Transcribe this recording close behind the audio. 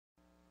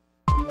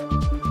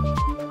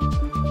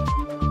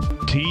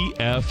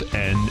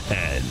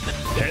TFNN.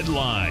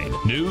 Headline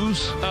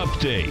News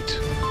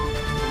Update.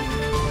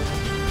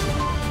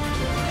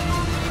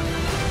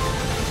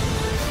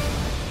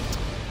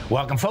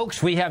 Welcome,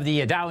 folks. We have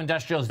the Dow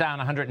Industrials down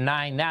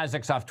 109,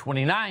 Nasdaq's off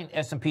 29,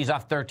 S&P's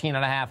off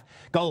 13.5.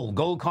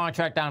 Gold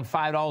contract down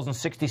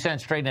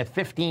 $5.60, trading at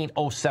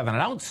 $15.07 an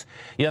ounce.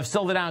 You have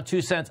silver down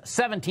 2 cents,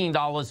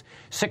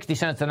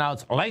 $17.60 an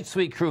ounce. Light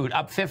sweet crude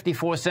up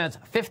 54 cents,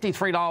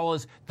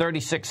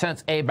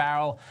 $53.36 a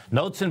barrel.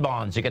 Notes and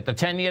bonds. You get the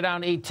 10-year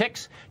down 8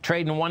 ticks,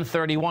 trading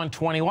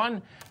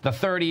 131.21. The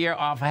 30-year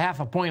off a half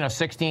a point or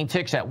 16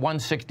 ticks at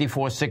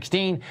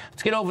 164.16.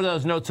 Let's get over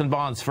those notes and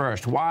bonds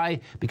first.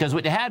 Why? Because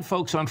what you had,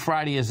 folks, on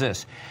Friday is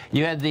this.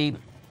 You had the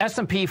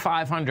S&P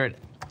 500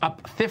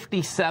 up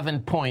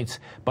 57 points,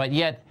 but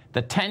yet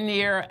the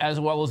 10-year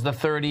as well as the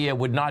 30-year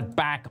would not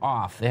back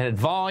off. It had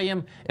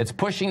volume. It's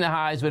pushing the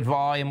highs with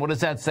volume. What is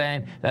that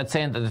saying? That's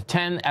saying that the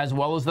 10 as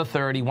well as the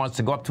 30 wants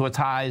to go up to its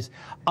highs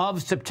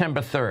of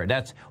September 3rd.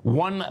 That's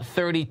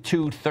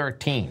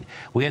 132.13.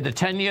 We had the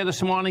 10-year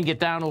this morning get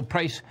down to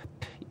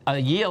a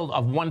yield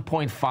of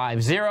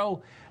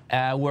 1.50.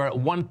 We're at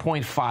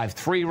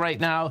 1.53 right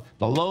now.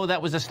 The low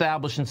that was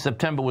established in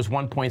September was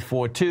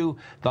 1.42.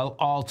 The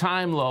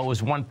all-time low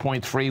was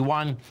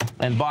 1.31.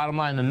 And bottom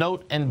line, the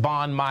note and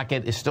bond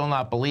market is still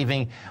not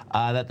believing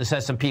that this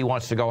S&P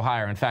wants to go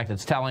higher. In fact,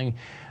 it's telling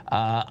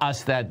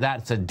us that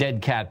that's a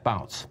dead cat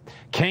bounce.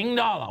 King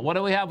dollar. What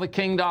do we have with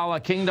King dollar?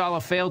 King dollar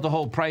failed to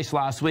hold price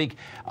last week.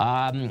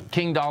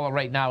 King dollar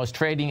right now is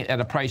trading at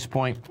a price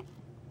point.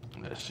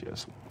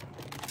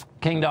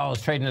 King dollar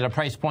is trading at a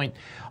price point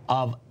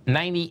of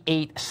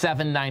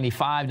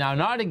 98.795. Now,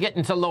 in order to get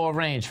into lower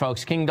range,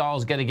 folks, King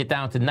dollar's got to get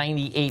down to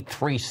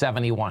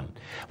 98.371.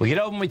 We get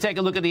over and we take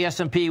a look at the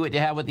S&P. What you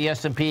have with the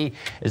S&P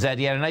is that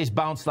you had a nice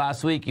bounce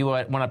last week. You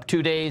went up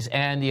 2 days,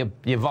 and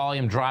your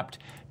volume dropped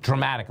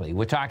dramatically.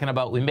 We're talking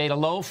about, we made a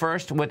low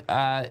first with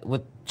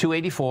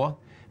 284.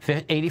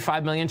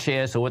 85 million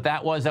shares. So what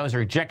that was a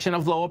rejection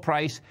of lower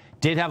price,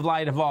 did have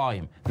lighter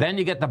volume. Then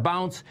you get the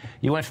bounce.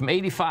 You went from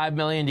 85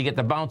 million, you get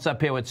the bounce up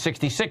here with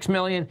 66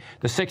 million.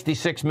 The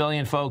 66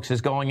 million, folks,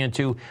 is going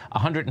into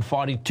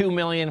 142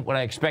 million. What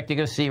I expect you're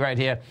going to see right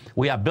here,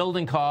 we are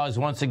building cause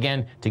once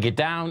again to get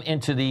down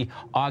into the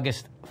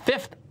August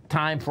 5th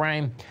time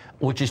frame,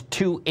 which is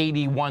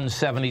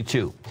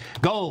 281.72.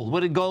 Gold. What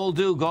did gold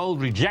do?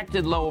 Gold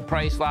rejected lower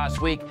price last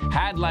week,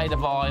 had lighter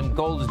volume.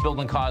 Gold is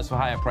building cause for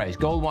higher price.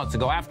 Gold wants to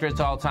go after its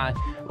all-time,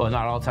 well,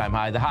 not all-time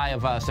high, the high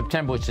of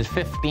September, which is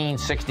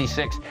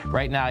 1566.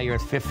 Right now, you're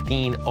at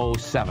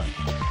 1507.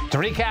 To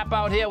recap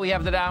out here, we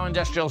have the Dow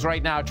Industrials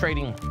right now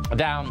trading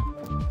down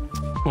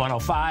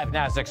 105.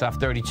 Nasdaq's off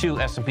 32.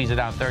 S&P's are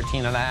down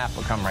 13.5.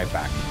 We'll come right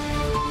back.